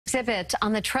Exhibit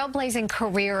on the trailblazing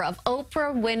career of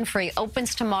Oprah Winfrey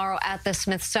opens tomorrow at the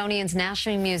Smithsonian's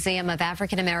National Museum of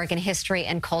African American History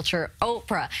and Culture.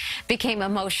 Oprah became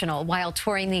emotional while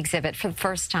touring the exhibit for the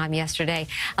first time yesterday,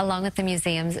 along with the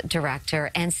museum's director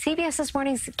and CBS This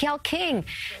Morning's Gail King.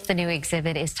 The new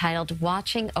exhibit is titled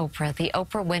Watching Oprah, the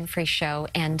Oprah Winfrey Show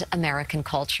and American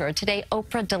Culture. Today,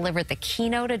 Oprah delivered the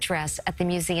keynote address at the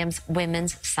museum's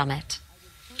Women's Summit.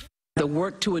 The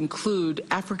work to include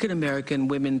African-American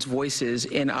women's voices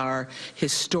in our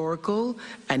historical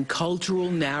and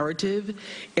cultural narrative,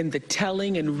 in the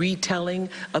telling and retelling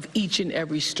of each and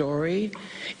every story,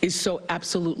 is so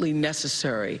absolutely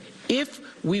necessary if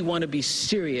we want to be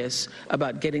serious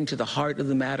about getting to the heart of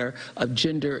the matter of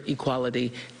gender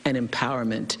equality and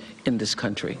empowerment in this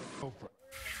country.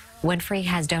 Winfrey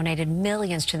has donated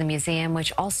millions to the museum,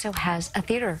 which also has a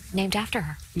theater named after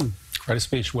her. Quite a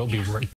speech. Will be right.